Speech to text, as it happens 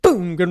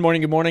Boom! Good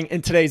morning, good morning.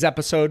 In today's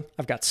episode,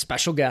 I've got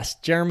special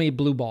guest, Jeremy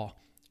Blueball.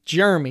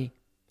 Jeremy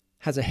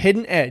has a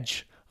hidden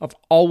edge of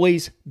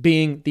always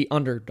being the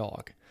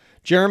underdog.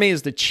 Jeremy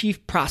is the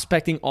Chief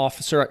Prospecting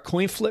Officer at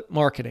CoinFlip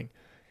Marketing.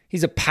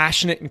 He's a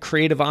passionate and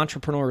creative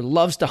entrepreneur who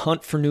loves to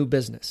hunt for new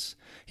business.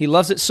 He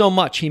loves it so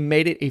much, he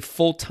made it a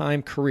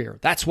full-time career.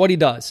 That's what he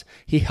does.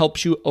 He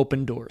helps you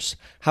open doors.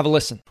 Have a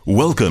listen.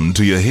 Welcome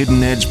to your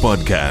Hidden Edge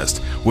podcast,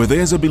 where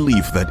there's a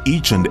belief that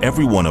each and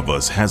every one of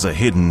us has a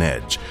hidden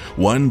edge,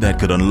 one that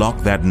could unlock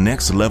that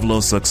next level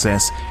of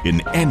success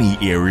in any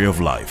area of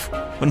life.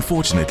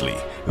 Unfortunately,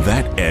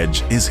 that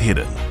edge is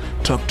hidden,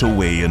 tucked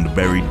away and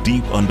buried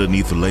deep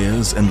underneath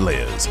layers and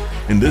layers.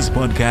 In this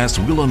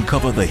podcast, we'll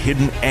uncover the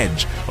hidden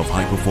edge of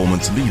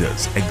high-performance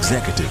leaders,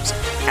 executives,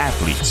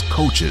 athletes,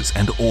 coaches,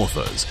 and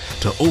authors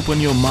to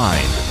open your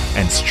mind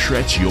and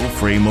stretch your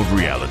frame of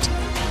reality.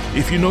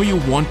 If you know you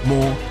want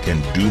more,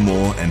 can do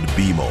more, and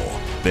be more,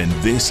 then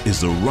this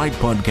is the right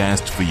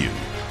podcast for you.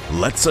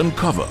 Let's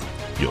uncover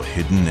your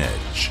hidden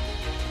edge.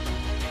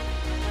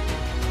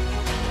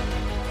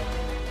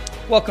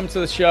 Welcome to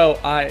the show.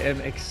 I am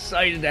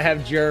excited to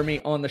have Jeremy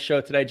on the show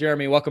today.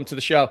 Jeremy, welcome to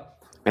the show.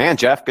 Man,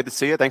 Jeff, good to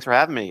see you. Thanks for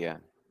having me again.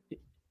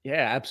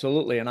 Yeah,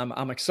 absolutely. And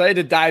I'm excited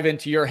to dive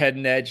into your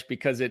hidden edge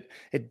because it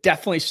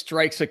definitely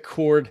strikes a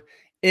chord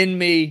in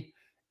me.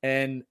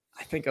 And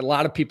I think a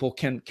lot of people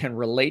can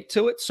relate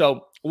to it.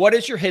 So what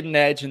is your hidden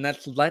edge? And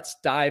let's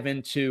dive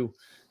into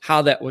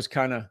how that was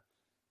kind of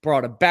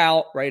brought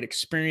about, right?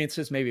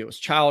 Experiences, maybe it was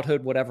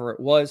childhood, whatever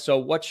it was. So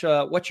what's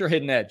your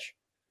hidden edge?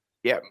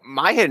 Yeah,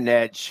 my hidden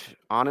edge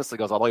honestly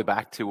goes all the way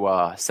back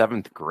to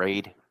seventh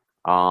grade.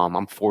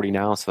 I'm 40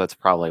 now, so that's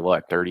probably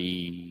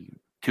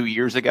 32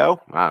 years ago.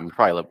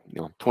 Probably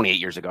 28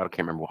 years ago. I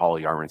can't remember how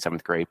old you are in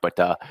seventh grade, but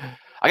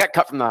I got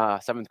cut from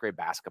the seventh grade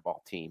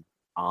basketball team.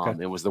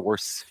 Okay. It was the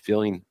worst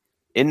feeling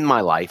in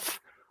my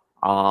life.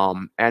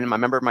 And I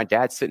remember my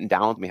dad sitting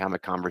down with me, having a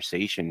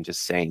conversation,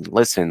 just saying,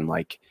 "Listen,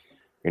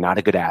 you're not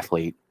a good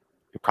athlete.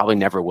 You probably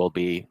never will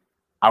be.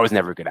 I was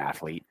never a good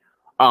athlete.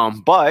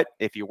 But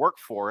if you work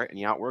for it and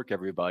you outwork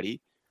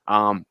everybody,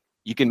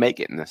 you can make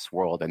it in this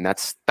world." And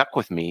that's stuck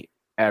with me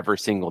every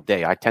single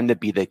day. I tend to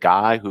be the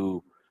guy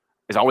who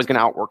is always going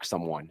to outwork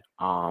someone,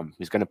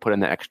 who's going to put in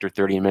the extra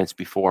 30 minutes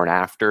before and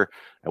after.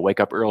 I wake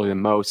up earlier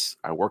than most.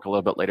 I work a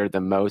little bit later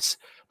than most,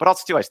 but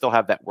also I still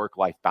have that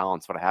work-life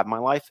balance, what I have in my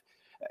life.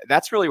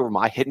 That's really where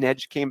my hidden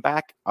edge came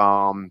back.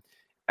 And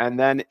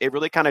then it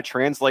really kind of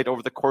translated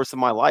over the course of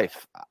my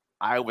life.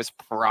 I was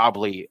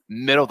probably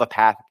middle of the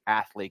path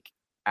athlete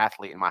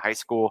in my high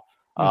school.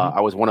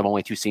 I was one of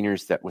only two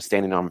seniors that was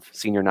standing on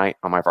senior night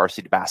on my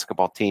varsity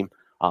basketball team,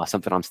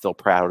 something I'm still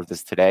proud of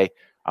this today.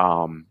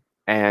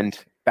 And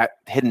that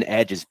hidden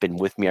edge has been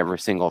with me every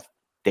single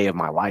day of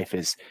my life.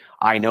 Is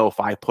I know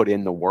if I put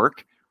in the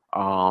work,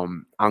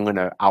 I'm going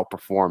to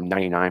outperform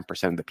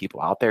 99% of the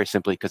people out there,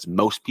 simply because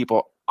most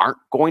people aren't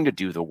going to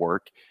do the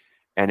work.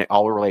 And it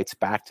all relates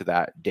back to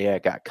that day I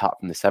got cut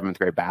from the seventh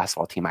grade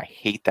basketball team. I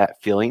hate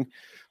that feeling,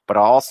 but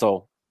I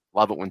also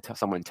love it when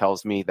someone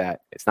tells me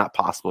that it's not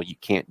possible, you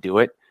can't do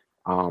it.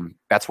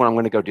 That's when I'm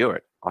going to go do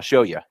it. I'll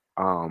show you.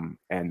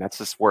 And that's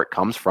just where it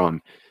comes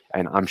from.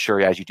 And I'm sure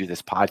as you do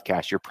this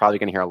podcast, you're probably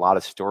going to hear a lot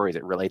of stories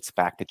that relates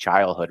back to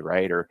childhood,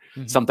 right? Or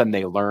something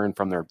they learned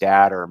from their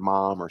dad or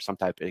mom or some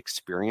type of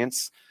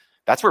experience.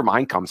 That's where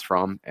mine comes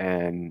from.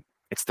 And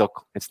it's still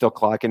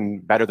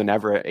clocking better than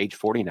ever at age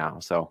 40 now.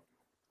 So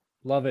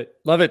Love it.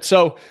 Love it.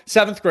 So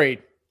seventh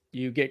grade,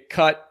 you get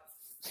cut,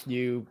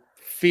 you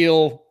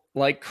feel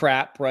like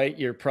crap, right?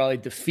 You're probably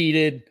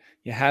defeated.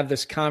 You have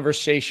this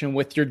conversation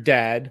with your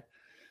dad.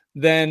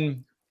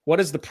 Then what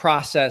is the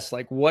process?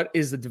 What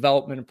is the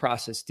development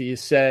process? Do you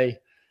say,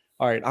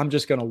 all right, I'm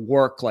just going to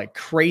work like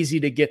crazy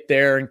to get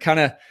there? And kind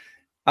of,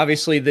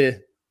 obviously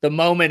the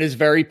moment is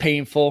very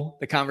painful.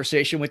 The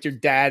conversation with your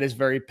dad is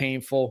very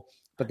painful,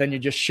 but then you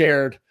just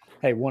shared,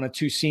 hey, one or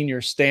two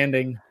seniors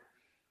standing,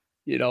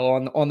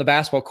 on the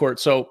basketball court.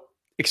 So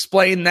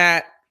explain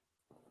that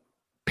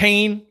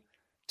pain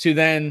to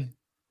then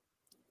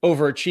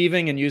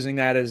overachieving and using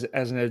that as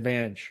an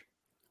advantage.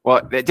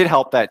 Well, it did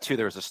help that too.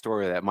 There was a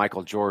story that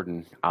Michael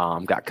Jordan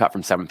got cut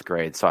from seventh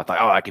grade. So I thought,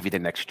 I could be the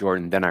next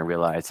Jordan. Then I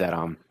realized that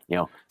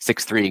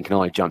 6'3" and can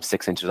only jump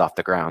 6 inches off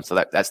the ground. So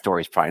that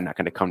story is probably not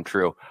going to come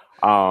true.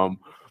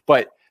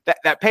 But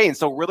that pain.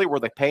 So really, where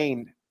the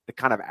pain, the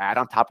kind of add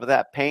on top of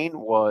that pain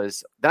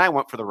was, then I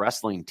went for the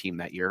wrestling team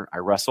that year. I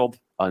wrestled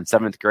in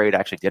seventh grade. I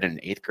actually did it in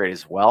eighth grade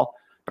as well,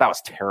 but I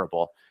was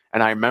terrible.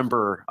 And I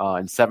remember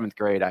in seventh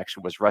grade, I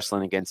actually was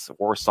wrestling against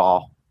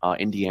Warsaw,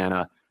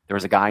 Indiana. There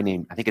was a guy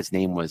named, I think his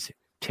name was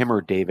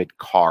Timur David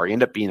Carr. He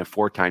ended up being a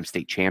 4-time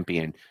state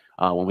champion.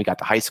 When we got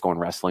to high school in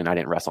wrestling, I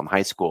didn't wrestle in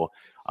high school.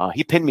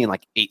 He pinned me in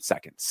 8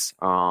 seconds.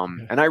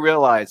 And I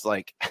realized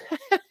not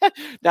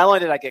only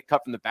did I get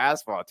cut from the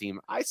basketball team,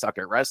 I suck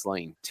at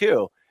wrestling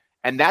too.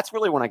 And that's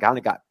really when I kind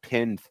of got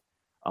pinned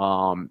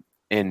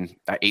in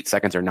 8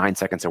 seconds or 9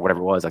 seconds or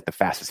whatever it was, the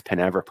fastest pin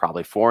ever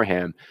probably for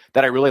him,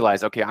 that I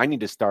realized, okay, I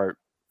need to start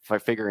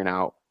figuring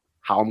out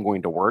how I'm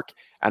going to work.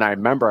 And I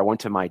remember I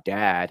went to my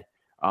dad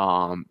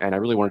And I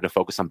really wanted to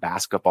focus on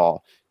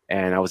basketball.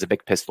 And I was a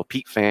big Pistol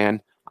Pete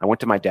fan. I went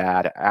to my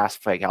dad,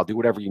 asked, like, I'll do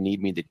whatever you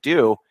need me to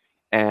do.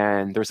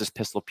 And there's this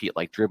Pistol Pete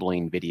like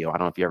dribbling video. I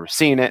don't know if you've ever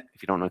seen it.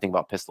 If you don't know anything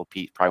about Pistol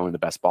Pete, probably one of the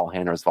best ball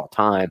handlers of all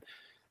time.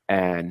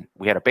 And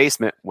we had a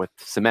basement with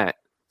cement.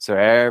 So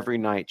every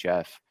night,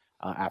 Jeff,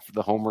 after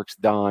the homework's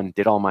done,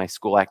 did all my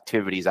school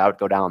activities, I would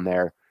go down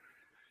there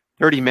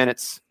 30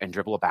 minutes and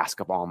dribble a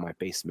basketball in my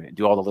basement,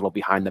 do all the little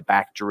behind the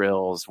back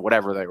drills,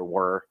 whatever they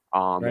were.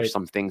 There's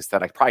some things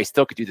that I probably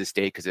still could do this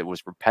day because it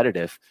was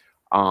repetitive.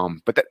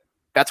 But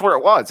that's where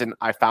it was. And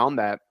I found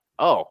that,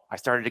 I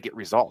started to get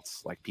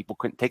results. Like, people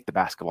couldn't take the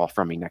basketball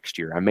from me next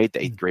year. I made the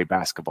 8th grade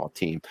basketball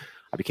team.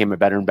 I became a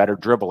better and better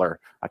dribbler.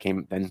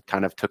 Then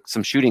kind of took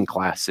some shooting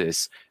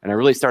classes, and I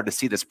really started to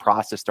see this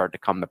process start to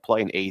come to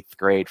play in 8th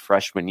grade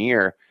freshman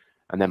year.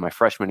 And then my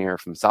freshman year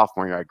from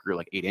sophomore year, I grew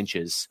like 8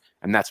 inches.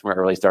 And that's where I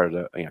really started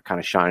to kind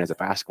of shine as a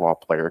basketball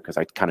player, because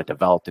I kind of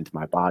developed into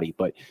my body.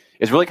 But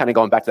it's really kind of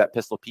going back to that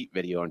Pistol Pete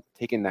video and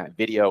taking that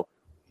video,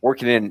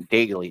 working in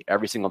daily,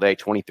 every single day,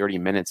 20, 30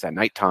 minutes at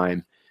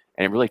nighttime.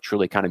 And it really,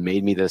 truly kind of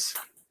made me this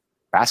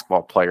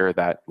basketball player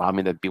that allowed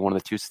me to be one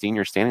of the 2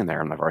 seniors standing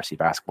there on the varsity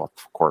basketball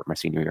court my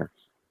senior year.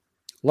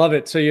 Love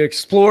it. So you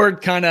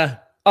explored kind of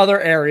other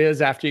areas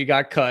after you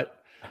got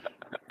cut.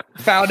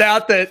 Found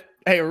out that,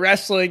 hey,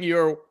 wrestling,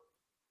 you're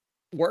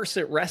worse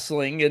at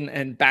wrestling,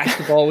 and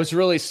basketball was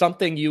really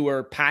something you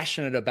were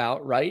passionate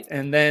about, right?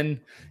 And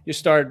then you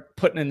started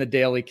putting in the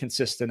daily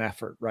consistent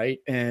effort, right?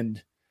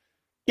 And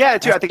yeah,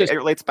 too, I think it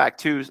relates back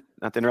to,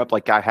 not to interrupt,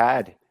 like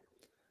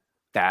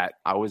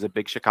I was a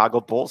big Chicago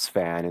Bulls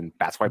fan, and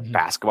that's why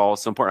basketball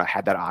was so important. I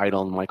had that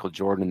idol in Michael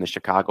Jordan and the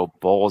Chicago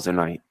Bulls,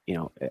 and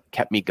it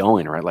kept me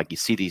going, right? Like, you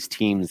see these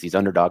teams, these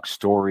underdog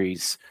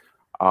stories,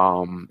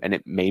 and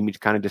it made me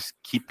kind of just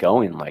keep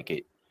going.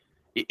 Like,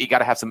 you got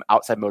to have some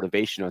outside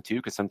motivation too,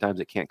 because sometimes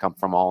it can't come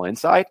from all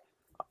inside.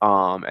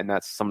 And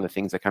that's some of the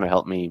things that kind of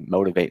helped me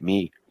motivate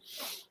me.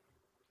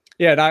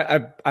 Yeah.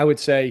 And I would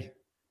say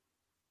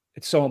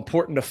it's so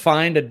important to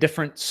find a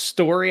different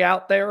story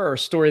out there, or a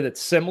story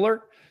that's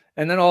similar.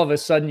 And then all of a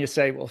sudden you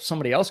say, well, if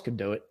somebody else could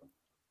do it,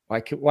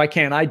 why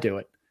can't I do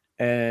it?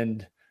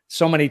 And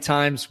so many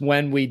times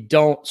when we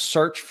don't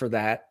search for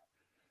that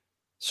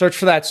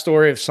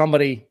story of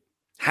somebody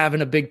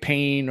having a big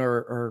pain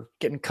or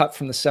getting cut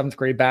from the 7th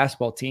grade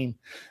basketball team,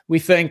 we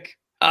think,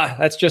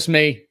 that's just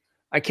me.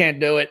 I can't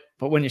do it.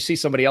 But when you see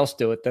somebody else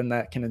do it, then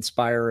that can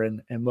inspire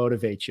and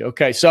motivate you.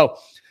 Okay. So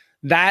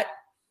that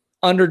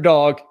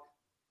underdog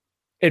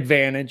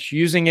advantage,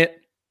 using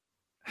it,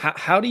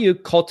 how do you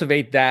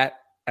cultivate that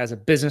as a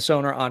business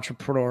owner,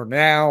 entrepreneur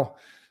now?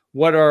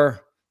 What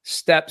are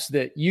steps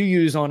that you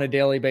use on a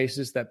daily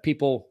basis that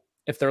people,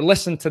 if they're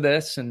listening to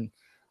this, and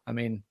I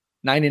mean,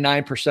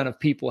 99% of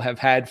people have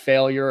had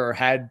failure or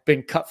had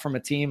been cut from a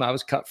team. I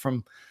was cut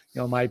from,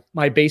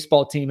 my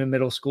baseball team in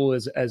middle school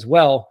as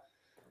well.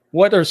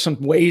 What are some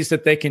ways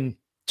that they can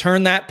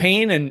turn that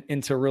pain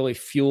into really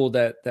fuel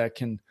that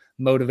can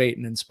motivate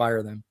and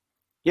inspire them?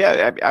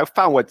 Yeah, I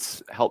found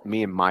what's helped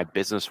me in my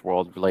business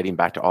world relating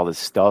back to all this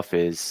stuff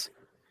is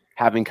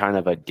having kind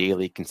of a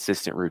daily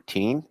consistent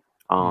routine.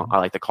 I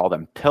like to call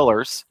them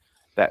pillars,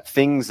 that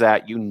things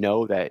that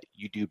that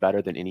you do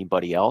better than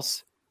anybody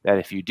else, that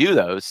if you do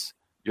those,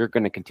 you're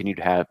going to continue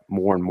to have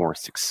more and more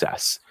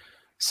success.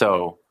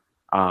 So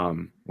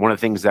one of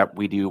the things that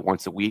we do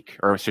once a week,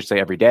 or I should say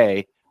every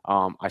day,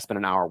 I spend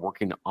an hour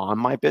working on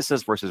my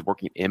business versus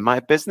working in my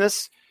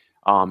business.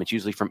 It's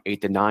usually from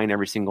 8 to 9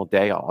 every single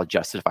day. I'll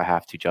adjust it if I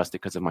have to adjust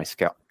it because of my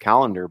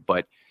calendar.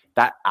 But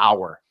that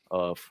hour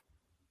of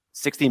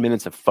 60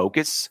 minutes of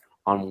focus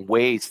on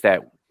ways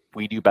that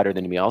we do better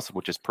than anybody else,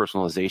 which is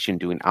personalization,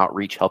 doing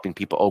outreach, helping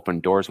people open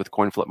doors with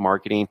coin flip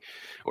marketing.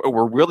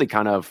 We're really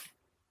kind of,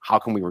 how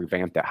can we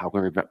revamp that? How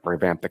can we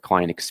revamp the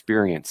client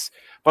experience?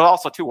 But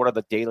also too, what are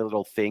the daily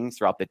little things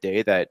throughout the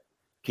day that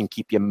can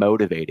keep you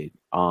motivated?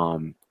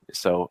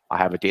 So I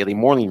have a daily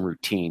morning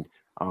routine.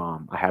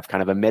 I have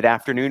kind of a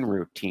mid-afternoon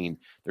routine.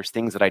 There's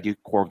things that I do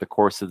over the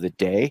course of the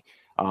day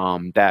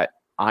that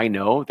I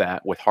know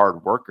that with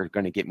hard work are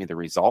going to get me the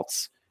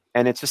results.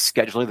 And it's just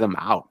scheduling them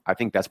out. I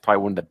think that's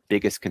probably one of the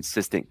biggest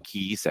consistent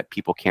keys that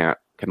people can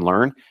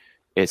learn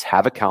is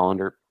have a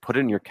calendar, put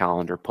it in your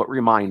calendar, put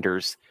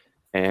reminders,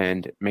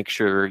 and make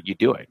sure you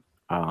do it.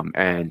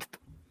 And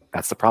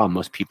that's the problem.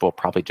 Most people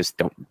probably just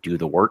don't do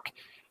the work.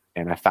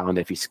 And I found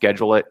if you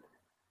schedule it,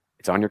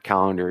 it's on your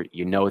calendar,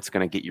 it's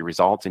going to get you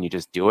results, and you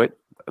just do it,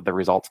 the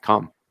results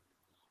come.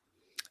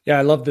 Yeah,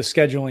 I love the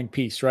scheduling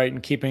piece, right?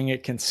 And keeping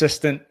it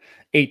consistent,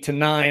 8 to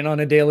 9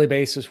 on a daily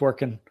basis,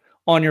 working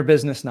on your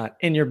business, not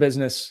in your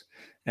business,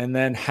 and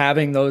then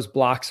having those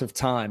blocks of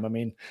time. I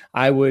mean,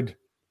 I would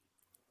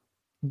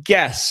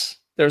guess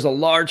there's a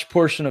large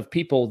portion of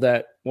people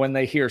that when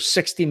they hear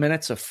 60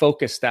 minutes of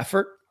focused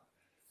effort,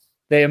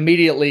 they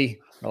immediately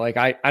are like,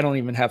 I don't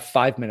even have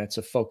 5 minutes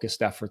of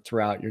focused effort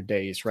throughout your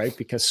days, right?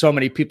 Because so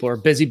many people are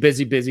busy,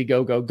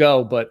 go, go,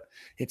 go. But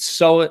it's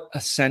so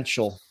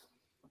essential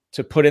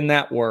to put in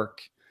that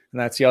work. And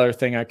that's the other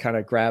thing I kind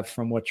of grabbed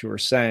from what you were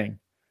saying.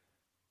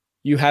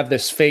 you have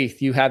this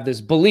faith, you have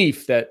this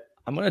belief that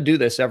I'm going to do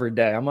this every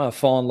day. I'm going to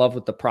fall in love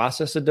with the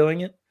process of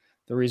doing it.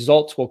 The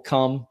results will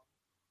come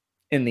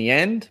in the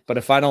end. But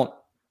if I don't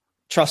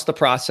trust the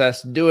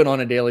process, do it on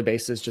a daily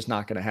basis, it's just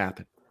not going to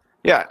happen.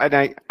 Yeah,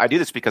 and I do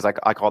this because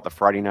I call it the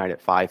Friday night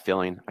at 5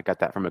 feeling. I got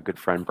that from a good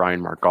friend,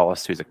 Brian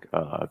Margolis, who's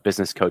a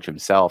business coach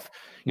himself.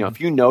 You know,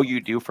 if you know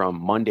you do from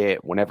Monday,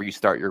 whenever you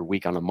start your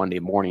week on a Monday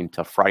morning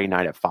to Friday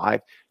night at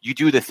 5, you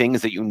do the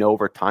things that you know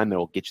over time that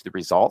will get you the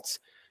results.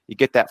 You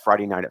get that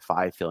Friday night at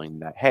 5 feeling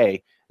that,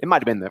 hey, it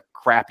might have been the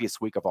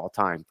crappiest week of all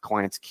time.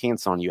 Clients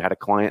cancel on you, had a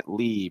client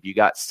leave, you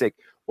got sick,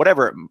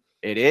 whatever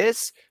it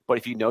is. But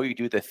if you know you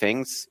do the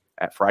things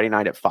at Friday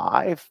night at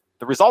 5,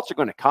 the results are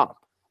going to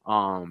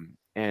come.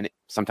 And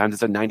sometimes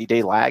it's a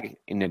 90-day lag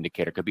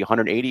indicator. It could be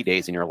 180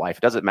 days in your life.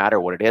 It doesn't matter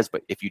what it is,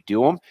 but if you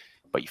do them,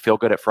 but you feel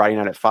good at Friday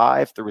night at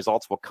 5, the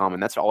results will come.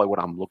 And that's all what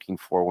I'm looking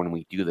for when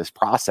we do this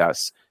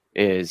process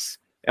is,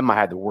 I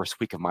had the worst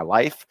week of my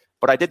life,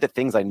 but I did the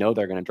things I know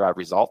they're going to drive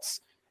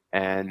results.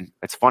 And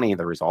it's funny,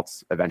 the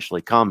results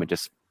eventually come. It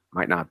just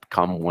might not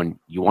come when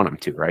you want them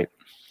to, right?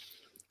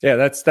 Yeah,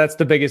 that's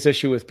the biggest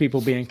issue with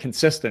people being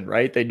consistent,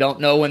 right? They don't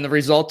know when the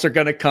results are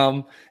going to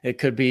come. It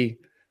could be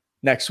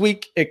next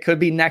week, it could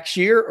be next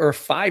year or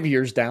 5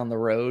 years down the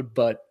road.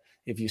 But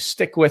if you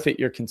stick with it,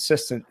 you're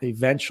consistent,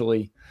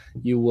 eventually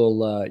you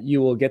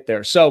will get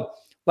there. So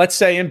let's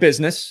say in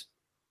business,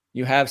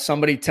 you have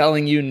somebody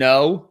telling you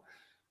no.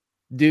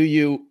 Do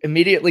you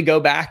immediately go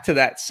back to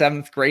that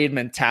 7th grade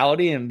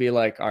mentality and be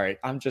like, all right,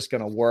 I'm just going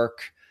to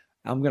work.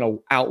 I'm going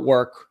to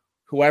outwork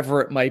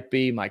whoever it might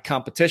be, my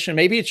competition?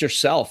 Maybe it's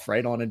yourself,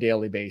 right, on a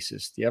daily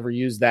basis. Do you ever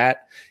use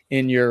that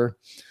in your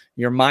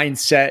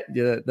mindset,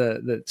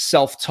 the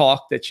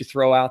self-talk that you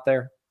throw out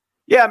there?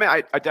 Yeah, I mean,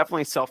 I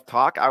definitely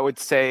self-talk. I would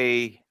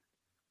say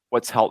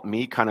what's helped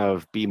me kind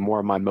of be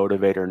more my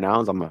motivator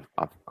now is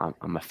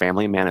I'm a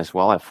family man as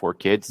well. I have 4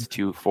 kids,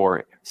 2,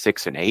 4,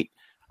 6, and 8.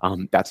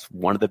 That's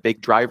one of the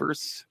big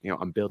drivers. You know,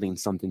 I'm building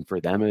something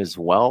for them as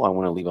well. I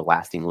want to leave a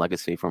lasting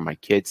legacy for my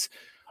kids.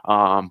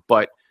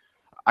 But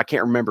I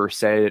can't remember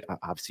said,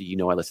 obviously, you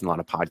know, I listen to a lot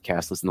of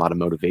podcasts, listen to a lot of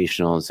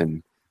motivationals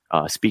and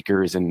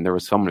speakers. And there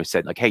was someone who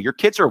said like, hey, your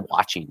kids are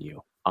watching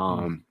you.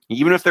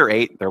 Even if they're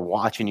 8, they're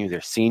watching you,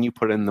 they're seeing you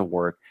put in the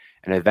work,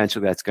 and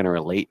eventually that's going to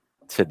relate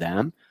to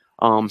them.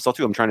 So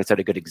too, I'm trying to set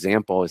a good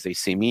example as they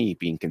see me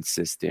being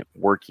consistent,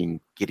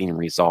 working, getting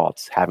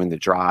results, having the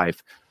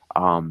drive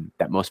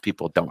that most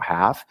people don't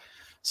have.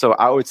 So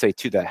I would say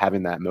too, that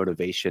having that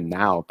motivation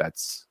now,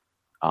 that's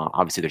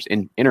obviously there's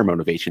inner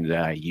motivation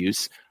that I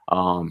use.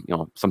 You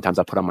know, sometimes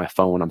I put on my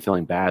phone when I'm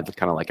feeling bad,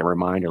 kind of like a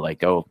reminder,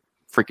 like, oh,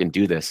 freaking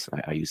do this.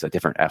 I use a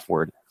different F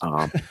word.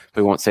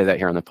 We won't say that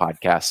here on the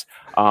podcast.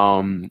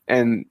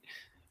 And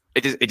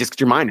it just gets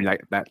your mind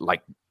that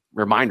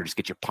reminder just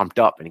gets you pumped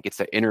up, and it gets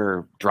the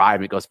inner drive.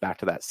 And it goes back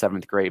to that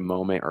 7th grade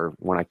moment, or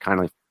when I kind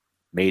of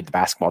made the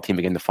basketball team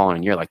again the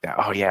following year, like that.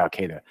 Oh yeah.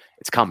 Okay.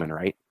 It's coming.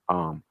 Right.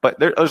 But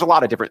there's a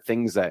lot of different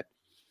things that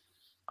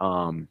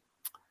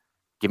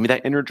give me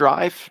that inner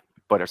drive,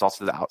 but there's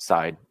also the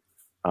outside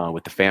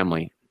with the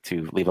family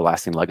to leave a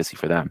lasting legacy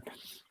for them.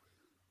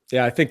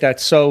 Yeah, I think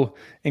that's so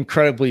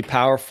incredibly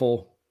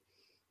powerful.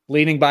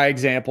 Leading by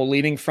example,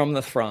 leading from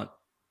the front,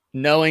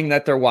 knowing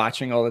that they're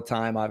watching all the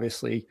time.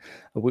 Obviously,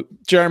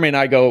 Jeremy and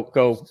I go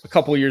a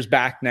couple of years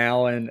back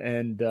now,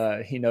 and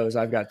he knows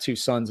I've got 2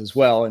 sons as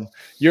well, and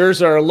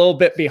yours are a little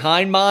bit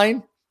behind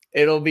mine.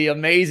 It'll be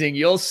amazing.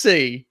 You'll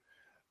see.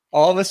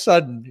 All of a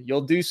sudden,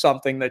 you'll do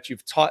something that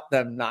you've taught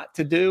them not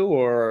to do,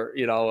 or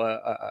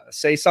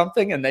say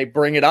something, and they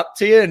bring it up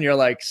to you, and you're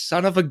like,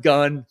 "Son of a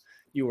gun!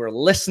 You were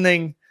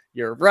listening.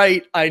 You're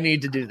right. I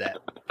need to do that."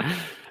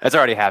 That's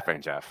already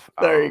happening, Jeff.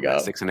 There you go.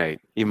 6 and 8,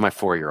 even my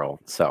 4-year-old.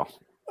 So,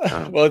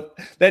 well,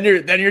 then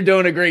you're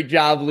doing a great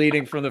job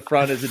leading from the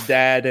front as a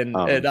dad, and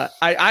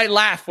I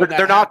laugh when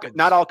they're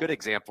not all good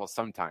examples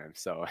sometimes.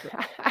 So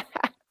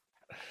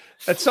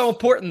that's so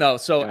important, though.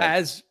 So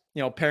as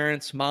you know,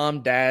 parents,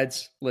 mom,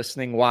 dads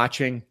listening,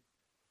 watching,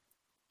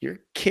 your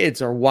kids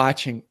are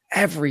watching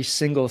every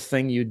single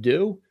thing you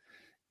do,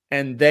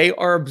 and they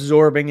are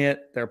absorbing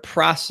it. They're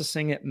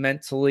processing it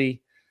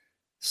mentally,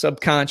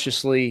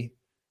 subconsciously,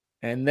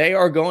 and they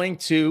are going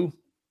to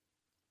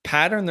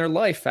pattern their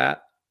life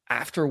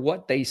after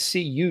what they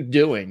see you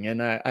doing.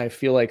 And I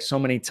feel like so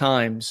many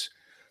times,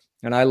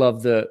 and I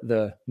love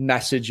the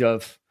message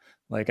of,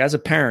 like, as a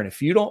parent,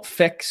 if you don't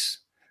fix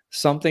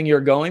something you're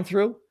going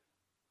through,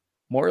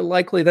 more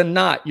likely than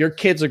not, your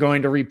kids are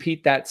going to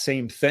repeat that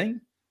same thing,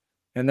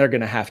 and they're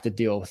going to have to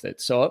deal with it.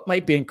 So it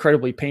might be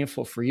incredibly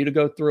painful for you to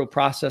go through a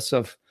process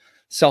of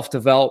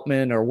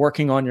self-development or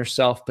working on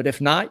yourself. But if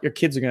not, your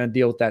kids are going to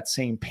deal with that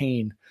same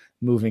pain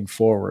moving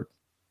forward.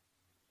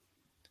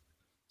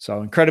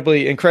 So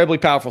incredibly, incredibly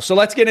powerful. So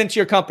let's get into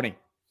your company,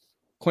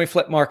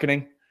 CoinFlip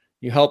Marketing.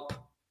 You help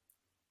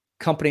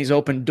companies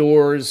open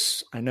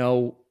doors. I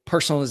know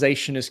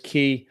personalization is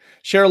key.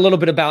 Share a little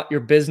bit about your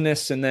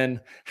business, and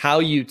then how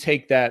you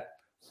take that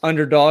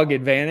underdog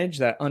advantage,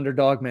 that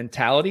underdog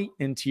mentality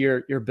into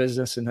your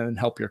business, and then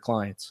help your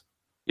clients.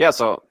 Yeah.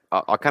 So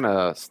I'll kind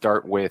of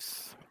start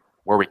with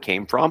where we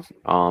came from,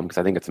 because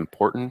I think it's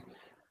important.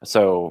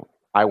 So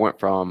I went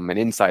from an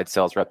inside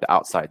sales rep to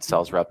outside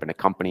sales rep in a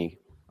company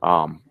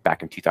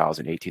back in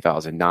 2008,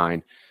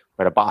 2009.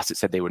 But a boss that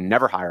said they would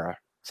never hire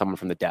someone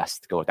from the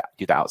desk to go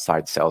do the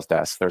outside sales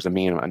desk. There's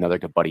me and another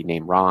good buddy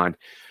named Ron.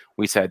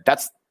 We said,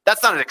 that's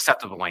not an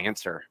acceptable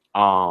answer.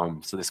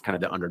 So this kind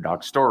of the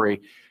underdog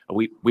story.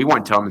 We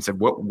went to him and said,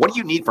 what do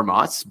you need from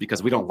us?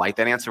 Because we don't like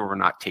that answer. We're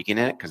not taking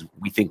it because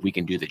we think we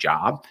can do the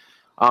job.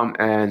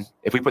 And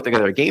if we put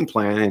together a game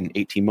plan in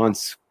 18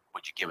 months,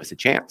 would you give us a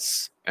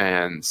chance?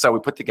 And so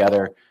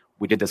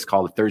we did this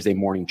called the Thursday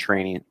morning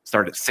training. It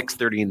started at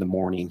 6:30 in the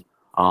morning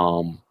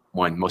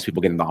when most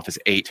people get in the office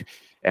at 8.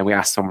 And we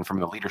asked someone from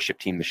the leadership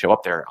team to show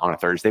up there on a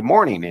Thursday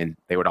morning, and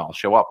they would all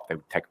show up. They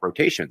would take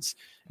rotations.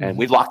 And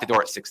we'd lock the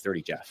door at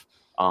 6:30, Jeff.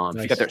 Nice.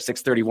 If you got there at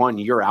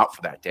 6:31, you're out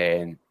for that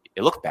day, and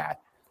it looked bad.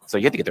 So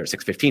you had to get there at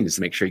 6:15 just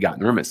to make sure you got in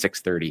the room at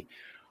 6:30.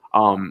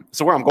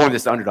 So where I'm going with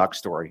this underdog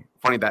story,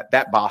 funny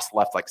that boss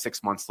left like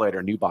 6 months later.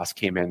 A new boss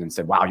came in and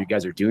said, wow, you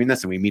guys are doing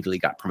this. And we immediately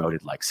got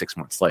promoted like 6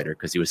 months later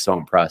because he was so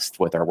impressed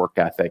with our work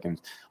ethic.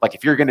 And like,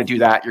 if you're going to do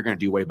that, you're going to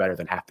do way better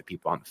than half the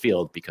people on the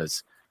field,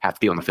 because half the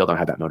people on the field don't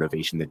have that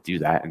motivation to do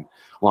that. And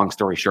long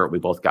story short, we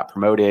both got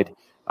promoted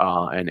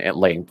and it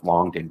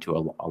longed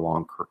into a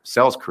long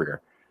sales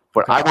career.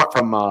 But I went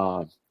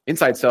from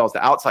inside sales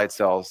to outside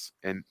sales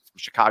in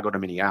Chicago to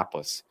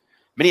Minneapolis.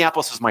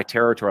 Minneapolis was my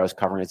territory. I was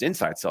covering as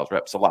inside sales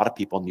rep. So a lot of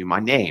people knew my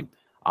name.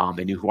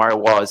 They knew who I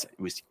was. It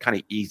was kind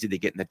of easy to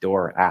get in the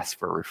door, ask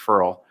for a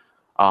referral.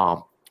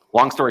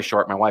 Long story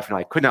short, my wife and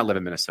I could not live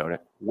in Minnesota.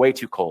 Way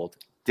too cold.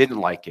 Didn't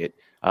like it.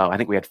 I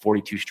think we had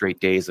 42 straight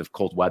days of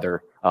cold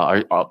weather,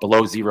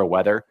 below zero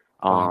weather.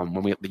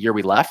 The year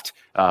we left,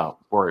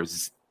 where it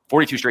was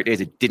 42 straight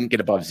days, it didn't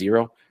get above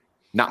zero.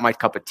 Not my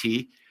cup of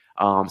tea.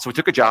 So we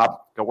took a job,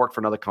 go work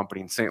for another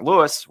company in St.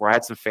 Louis, where I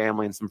had some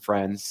family and some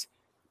friends.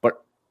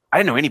 I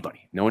didn't know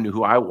anybody. No one knew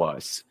who I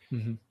was.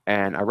 Mm-hmm.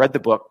 And I read the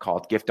book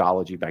called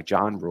Giftology by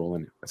John Rule.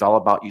 And it's all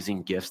about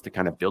using gifts to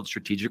kind of build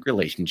strategic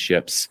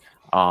relationships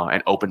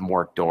and open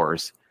more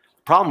doors.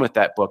 The problem with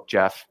that book,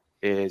 Jeff,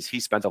 is he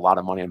spent a lot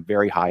of money on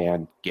very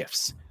high-end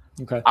gifts.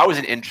 Okay. I was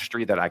in an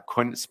industry that I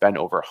couldn't spend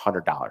over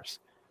 $100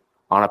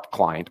 on a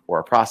client or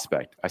a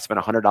prospect. I spent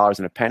 $100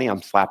 and a penny.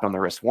 I'm slapped on the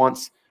wrist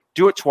once.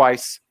 Do it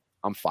twice,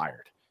 I'm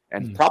fired.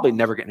 And probably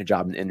never getting a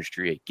job in the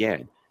industry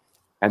again.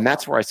 And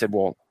that's where I said,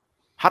 well,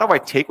 how do I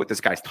take what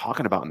this guy's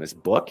talking about in this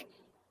book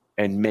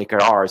and make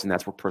it ours? And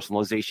that's where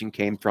personalization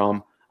came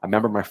from. I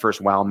remember my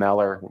first wow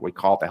mailer, what we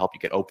call it, to help you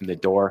get open the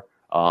door.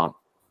 The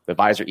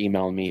advisor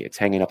emailed me. It's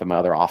hanging up in my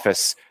other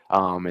office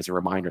as a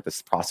reminder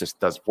this process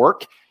does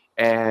work.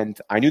 And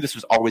I knew this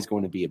was always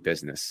going to be a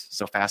business.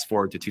 So fast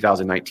forward to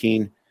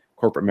 2019,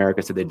 corporate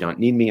America said they don't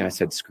need me. I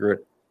said, screw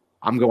it.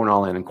 I'm going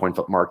all in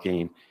CoinFlip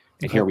marketing.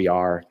 And here we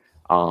are.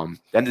 At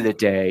the end of the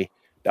day,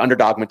 the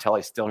underdog mentality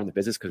is still in the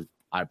business because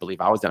I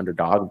believe I was the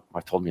underdog.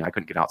 I told me I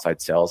couldn't get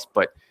outside sales,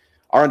 but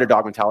our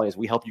underdog mentality is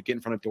we help you get in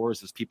front of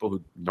doors as people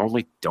who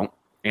normally don't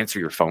answer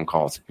your phone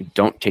calls, who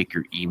don't take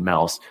your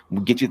emails.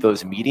 We get you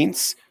those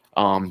meetings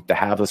to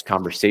have those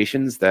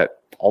conversations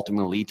that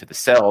ultimately lead to the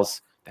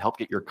sales to help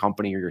get your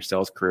company or your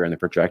sales career in the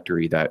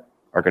trajectory that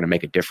are going to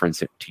make a difference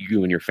to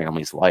you and your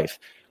family's life.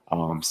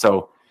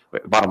 So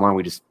bottom line,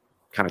 we just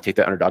kind of take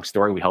that underdog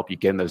story. We help you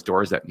get in those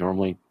doors that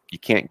normally you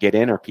can't get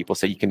in, or people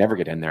say you can never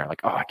get in there. Like,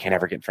 oh, I can't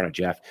ever get in front of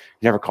Jeff.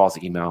 He never calls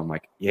the email. I'm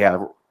like, yeah,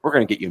 we're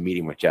going to get you a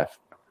meeting with Jeff.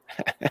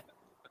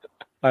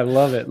 I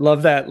love it.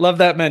 Love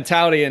that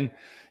mentality. And,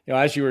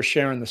 as you were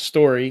sharing the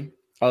story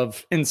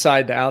of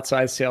inside to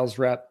outside sales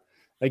rep,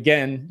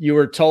 again, you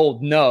were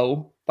told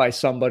no by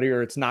somebody,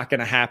 or it's not going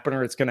to happen,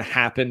 or it's going to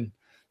happen,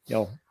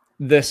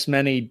 this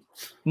many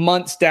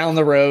months down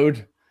the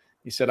road.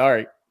 You said, all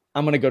right,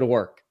 I'm going to go to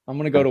work. I'm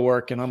going to go to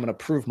work and I'm going to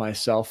prove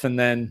myself. And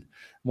then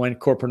when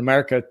corporate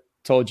America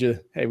told you,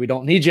 hey, we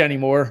don't need you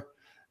anymore,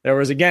 there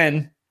was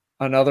again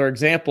another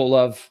example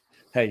of,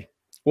 hey,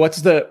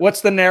 what's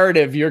the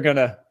narrative you're going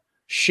to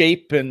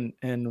shape,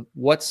 and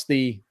what's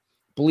the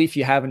belief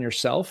you have in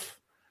yourself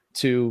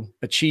to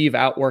achieve,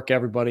 outwork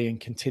everybody, and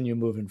continue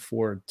moving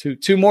forward.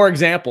 Two more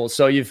examples.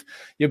 So you've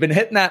been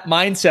hitting that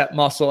mindset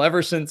muscle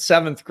ever since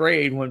 7th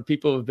grade when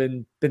people have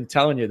been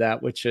telling you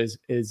that, which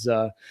is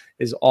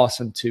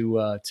awesome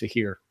to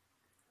hear.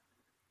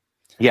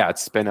 Yeah,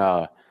 it's been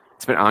an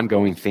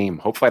ongoing theme.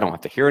 Hopefully I don't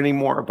have to hear it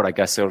anymore, but I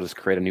guess it'll just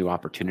create a new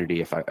opportunity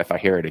if I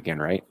hear it again,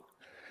 right?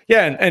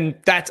 Yeah. And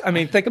that's,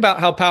 think about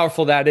how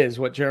powerful that is,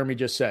 what Jeremy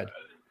just said.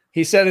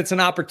 He said it's an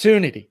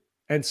opportunity.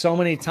 And so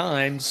many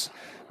times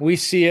we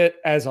see it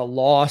as a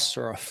loss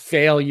or a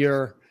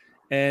failure.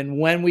 And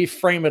when we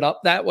frame it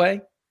up that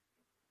way,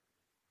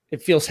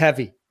 it feels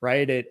heavy,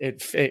 right?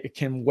 It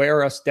can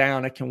wear us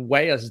down. It can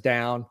weigh us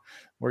down,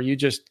 where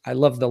I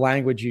love the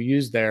language you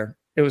used there.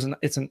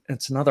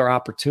 It's another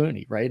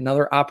opportunity, right?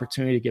 Another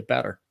opportunity to get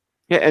better.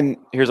 Yeah. And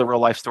here's a real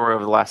life story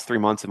over the last 3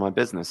 months of my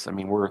business.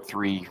 We're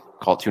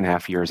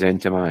 2.5 years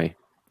into my,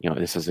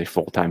 this is a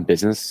full-time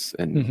business,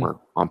 and we're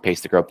on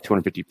pace to grow up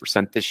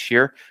 250% this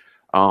year.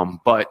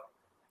 But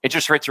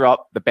interest rates are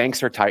up. The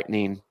banks are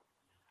tightening.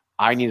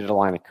 I needed a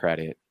line of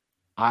credit.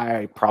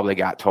 I probably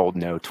got told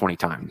no 20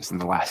 times in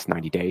the last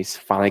 90 days.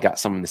 Finally got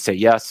someone to say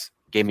yes,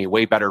 gave me a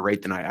way better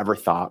rate than I ever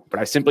thought. But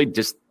I simply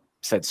just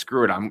said,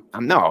 screw it. I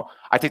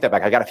take that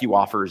back. I got a few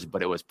offers,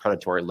 but it was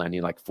predatory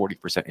lending, like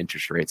 40%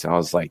 interest rates. And I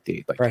was like,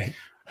 dude, like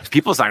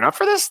people sign up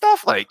for this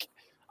stuff? Like,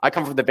 I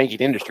come from the banking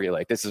industry.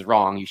 Like, this is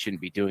wrong. You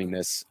shouldn't be doing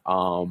this.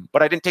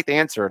 But I didn't take the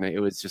answer. And it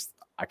was just,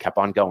 I kept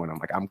on going. I'm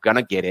like, I'm going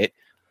to get it.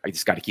 I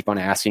just got to keep on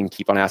asking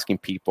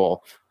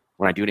people.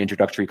 When I do an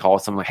introductory call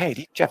with someone, like,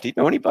 hey, Jeff, do you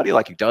know anybody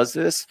like who does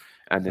this?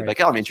 And they're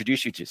like, oh, let me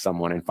introduce you to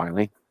someone. And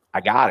finally,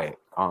 I got it.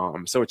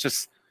 So it's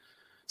just,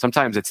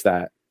 sometimes it's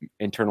that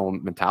internal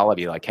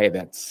mentality, like, hey,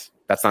 that's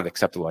not an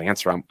acceptable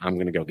answer. I'm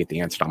going to go get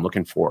the answer I'm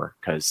looking for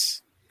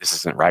because this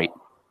isn't right.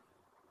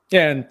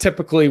 Yeah. And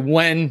typically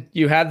when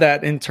you have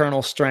that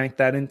internal strength,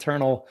 that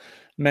internal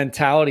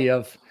mentality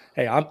of,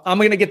 hey, I'm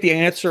going to get the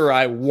answer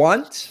I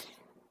want.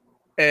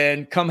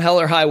 And come hell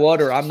or high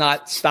water, I'm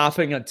not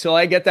stopping until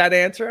I get that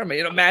answer. I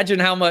mean, imagine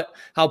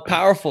how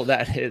powerful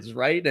that is,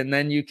 right? And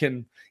then you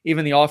can,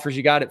 even the offers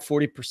you got at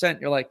 40%,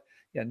 you're like,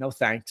 yeah, no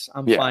thanks.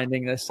 I'm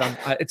finding this.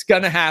 It's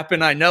going to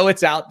happen. I know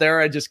it's out there.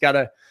 I just got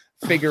to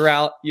figure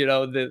out,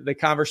 the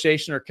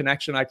conversation or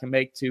connection I can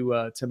make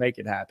to make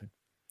it happen.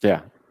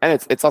 Yeah.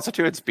 And it's also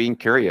too, it's being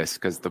curious,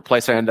 because the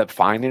place I ended up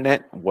finding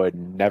it would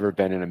never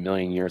been in a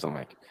million years. I'm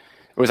like,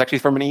 it was actually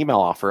from an email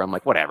offer. I'm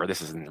like, whatever,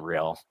 this isn't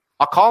real.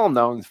 I'll call them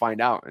though and find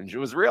out, and it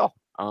was real.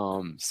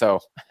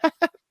 So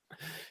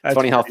it's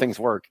funny how things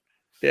work.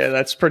 Yeah,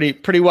 that's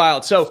pretty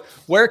wild. So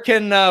where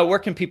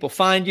can people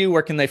find you?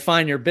 Where can they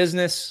find your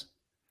business?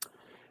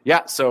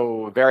 Yeah,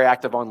 so very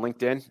active on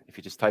LinkedIn. If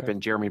you just type in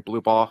Jeremy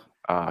Bluebaugh,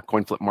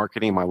 CoinFlip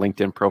Marketing, my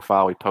LinkedIn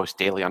profile, we post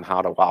daily on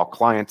how to wow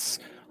clients,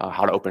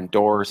 how to open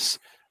doors,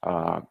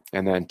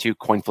 and then to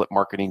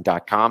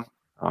coinflipmarketing.com.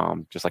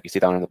 Just like you see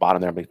down in the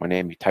bottom there, my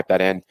name. You type that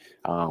in.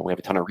 We have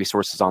a ton of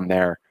resources on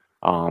there.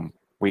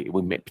 We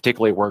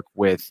particularly work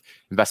with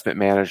investment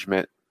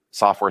management,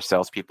 software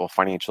salespeople,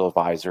 financial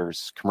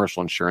advisors,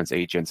 commercial insurance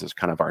agents is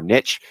kind of our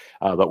niche,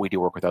 but we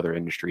do work with other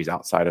industries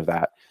outside of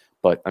that.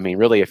 But I mean,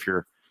 really, if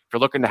you're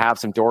looking to have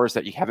some doors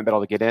that you haven't been able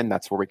to get in,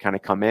 that's where we kind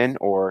of come in.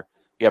 Or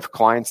you have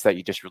clients that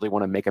you just really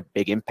want to make a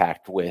big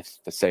impact with,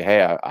 to say,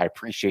 hey, I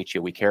appreciate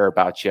you, we care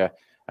about you.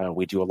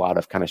 We do a lot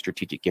of kind of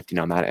strategic gifting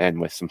on that end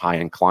with some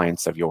high-end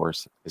clients of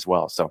yours as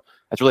well. So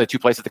that's really the two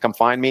places to come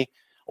find me.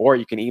 Or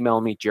you can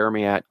email me,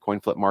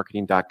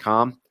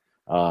 jeremy@coinflipmarketing.com.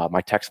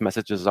 My text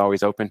message is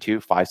always open too,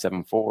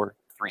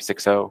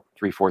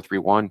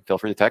 574-360-3431. Feel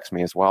free to text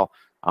me as well.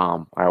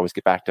 I always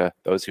get back to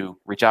those who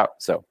reach out.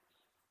 So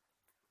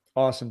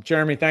awesome.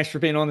 Jeremy, thanks for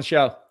being on the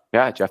show.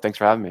 Yeah, Jeff, thanks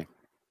for having me.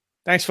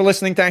 Thanks for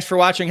listening. Thanks for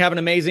watching. Have an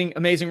amazing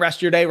rest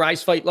of your day.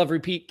 Rise, fight, love,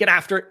 repeat. Get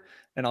after it.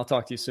 And I'll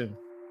talk to you soon.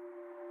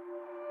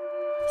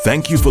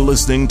 Thank you for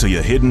listening to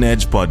your Hidden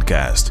Edge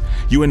podcast.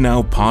 You are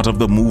now part of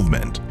the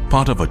movement,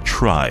 part of a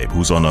tribe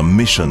who's on a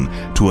mission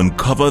to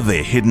uncover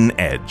their hidden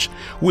edge.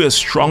 We're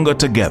stronger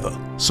together,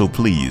 so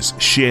please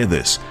share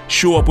this.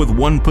 Show up with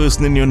one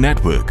person in your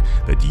network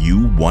that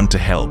you want to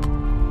help.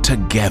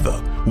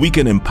 Together, we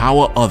can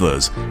empower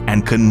others,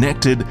 and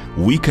connected,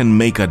 we can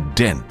make a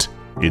dent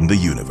in the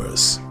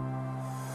universe.